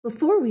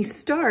Before we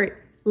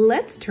start,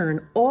 let's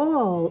turn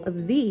all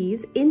of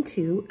these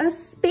into a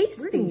space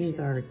station. We're gonna use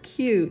our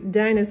cute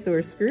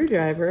dinosaur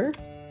screwdriver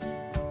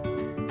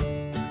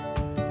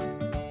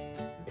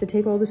to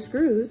take all the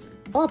screws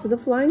off of the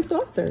flying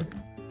saucer.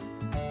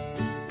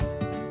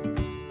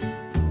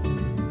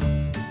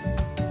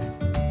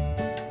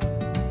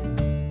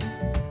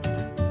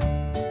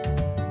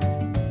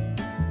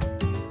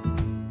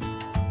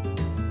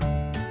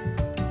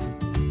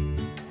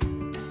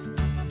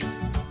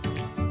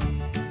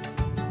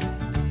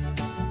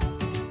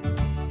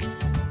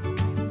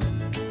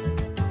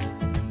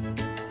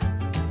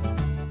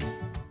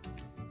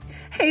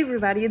 Hey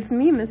everybody, it's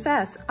me, Miss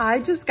S. I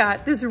just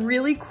got this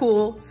really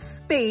cool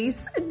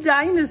space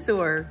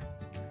dinosaur.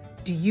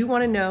 Do you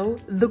want to know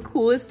the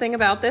coolest thing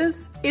about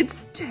this?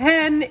 It's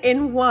 10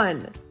 in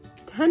 1.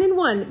 10 in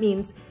 1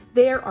 means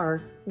there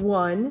are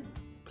 1,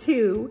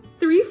 2,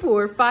 3,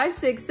 4, 5,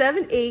 6,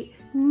 7, 8,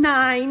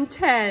 9,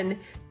 10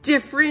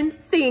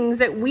 different things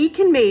that we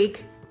can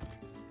make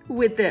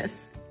with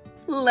this.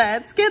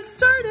 Let's get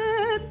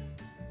started.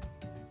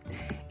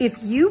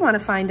 If you want to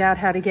find out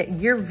how to get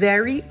your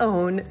very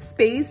own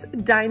Space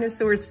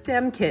Dinosaur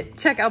STEM kit,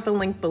 check out the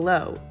link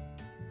below.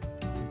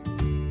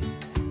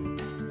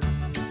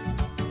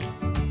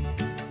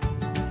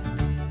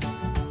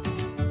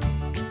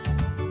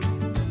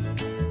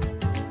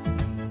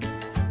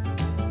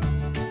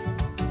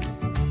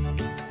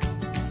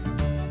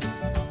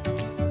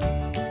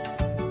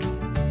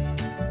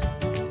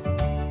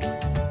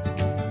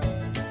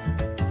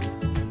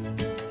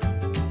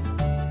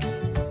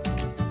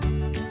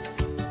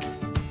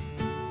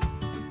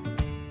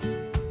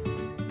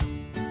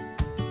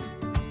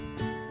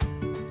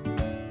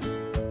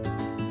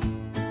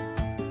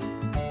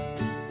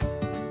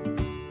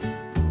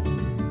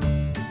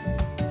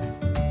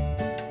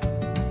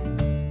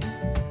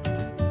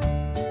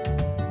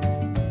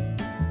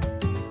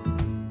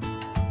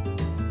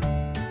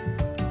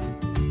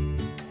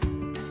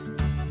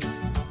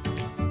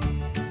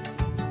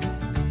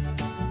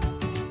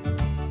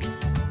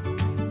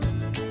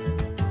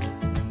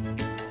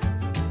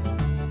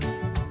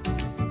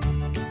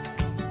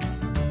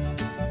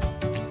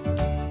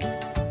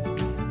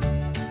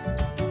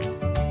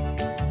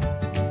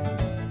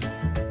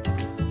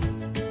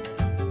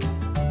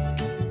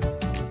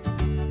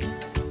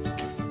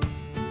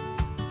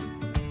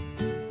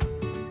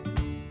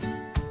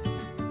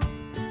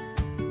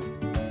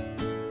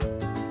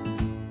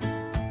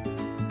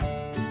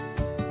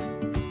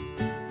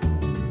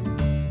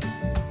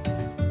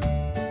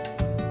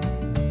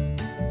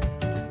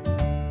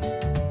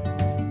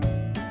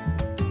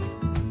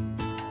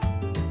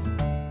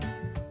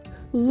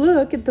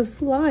 Look at the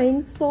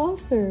flying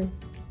saucer.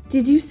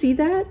 Did you see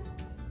that?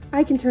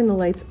 I can turn the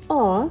lights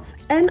off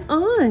and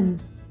on.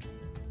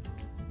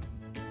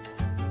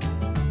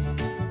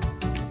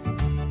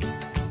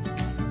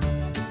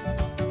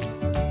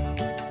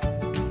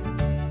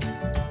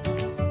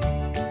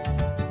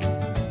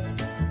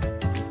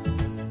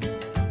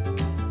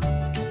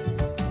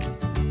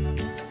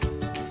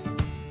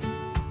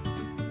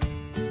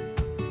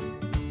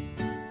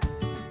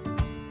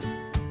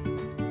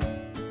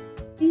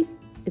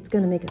 It's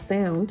going to make a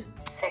sound.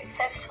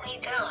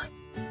 Successfully done.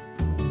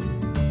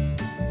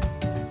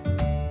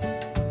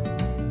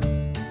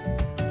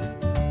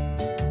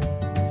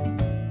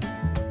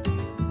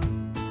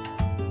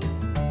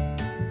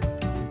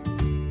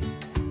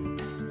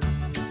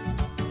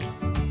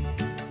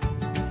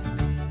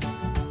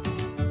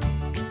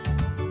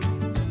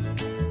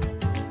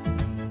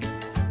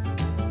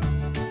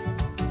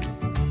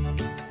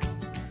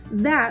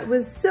 That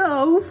was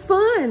so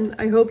fun!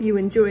 I hope you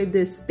enjoyed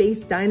this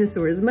space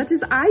dinosaur as much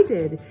as I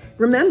did.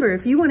 Remember,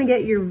 if you want to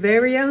get your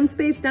very own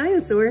space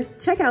dinosaur,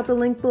 check out the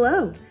link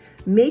below.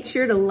 Make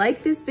sure to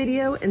like this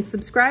video and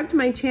subscribe to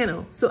my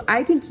channel so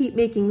I can keep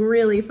making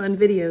really fun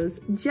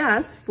videos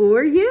just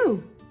for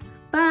you.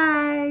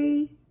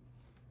 Bye!